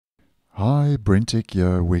Hi, BrenTech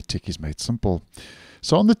here, where tech is made simple.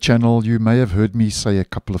 So on the channel, you may have heard me say a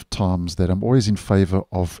couple of times that I'm always in favor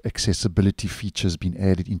of accessibility features being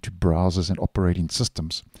added into browsers and operating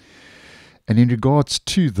systems. And in regards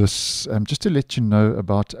to this, just to let you know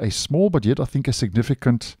about a small but yet I think a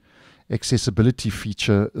significant accessibility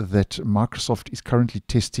feature that Microsoft is currently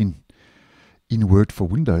testing in Word for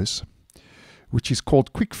Windows, which is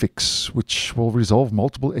called Quick Fix, which will resolve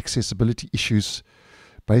multiple accessibility issues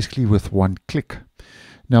basically with one click.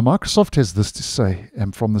 Now, Microsoft has this to say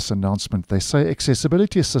from this announcement. They say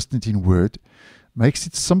Accessibility Assistant in Word makes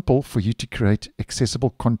it simple for you to create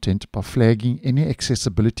accessible content by flagging any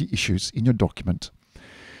accessibility issues in your document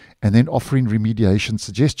and then offering remediation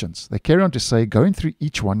suggestions. They carry on to say going through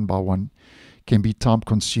each one by one can be time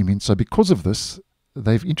consuming. So because of this,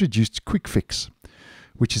 they've introduced Quick Fix,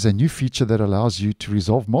 which is a new feature that allows you to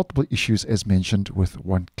resolve multiple issues as mentioned with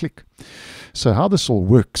one click. So how this all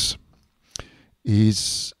works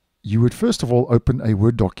is you would first of all open a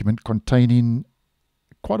Word document containing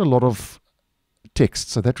quite a lot of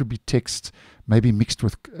text. So that would be text maybe mixed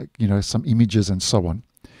with some images and so on.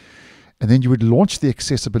 And then you would launch the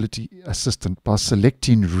Accessibility Assistant by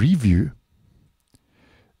selecting Review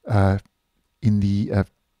in the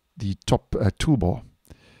top toolbar.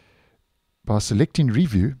 By selecting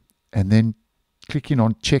Review and then clicking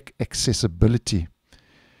on Check Accessibility.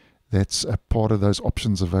 That's a part of those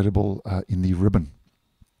options available in the ribbon.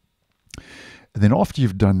 And then after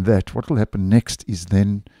you've done that, what will happen next is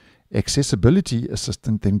then Accessibility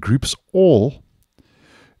Assistant then groups all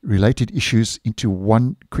related issues into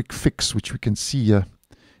one quick fix, which we can see here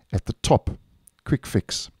at the top. Quick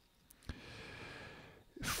fix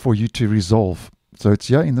for you to resolve. So it's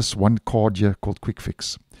here in this one card here called Quick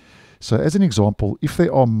Fix. So as an example, if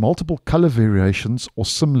there are multiple color variations or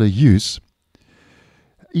similar use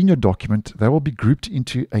in your document, they will be grouped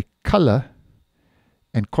into a color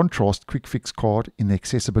and contrast quick fix card in the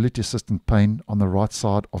Accessibility Assistant pane on the right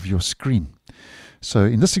side of your screen. So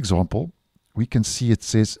in this example, we can see it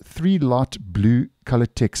says 3 light blue color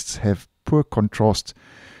texts have poor contrast.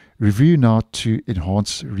 Review now to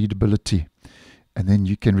enhance readability. And then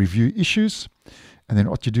you can review issues. And then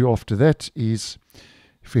what you do after that is,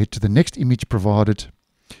 if we head to the next image provided,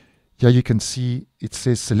 here you can see it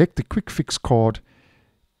says select the quick fix card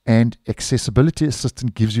and Accessibility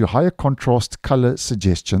Assistant gives you higher contrast color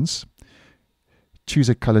suggestions. Choose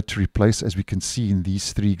a color to replace, as we can see in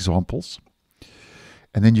these 3 examples.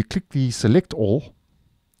 And then you click the select all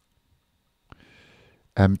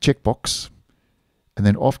checkbox. And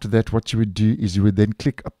then after that, what you would do is you would then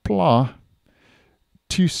click apply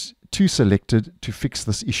to selected to fix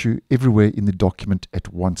this issue everywhere in the document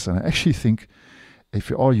at once. And I actually think if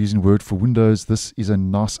you are using Word for Windows, this is a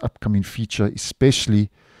nice upcoming feature, especially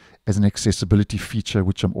as an accessibility feature,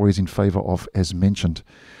 which I'm always in favor of, as mentioned.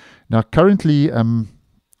 Now, currently,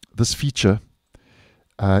 this feature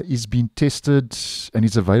is being tested and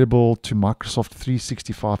is available to Microsoft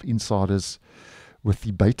 365 insiders with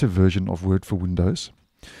the beta version of Word for Windows.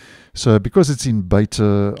 So because it's in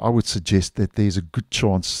beta, I would suggest that there's a good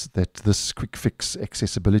chance that this Quick Fix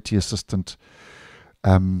Accessibility Assistant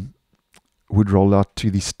would roll out to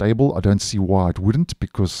the stable. I don't see why it wouldn't,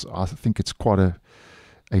 because I think it's quite a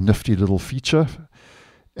nifty little feature.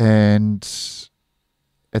 And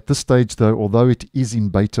at this stage, though, although it is in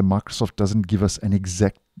beta, Microsoft doesn't give us an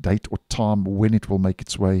exact date or time when it will make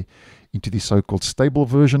its way into the so-called stable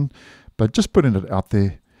version, but just putting it out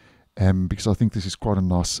there because I think this is quite a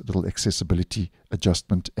nice little accessibility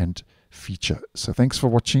adjustment and feature. So thanks for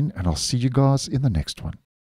watching, and I'll see you guys in the next one.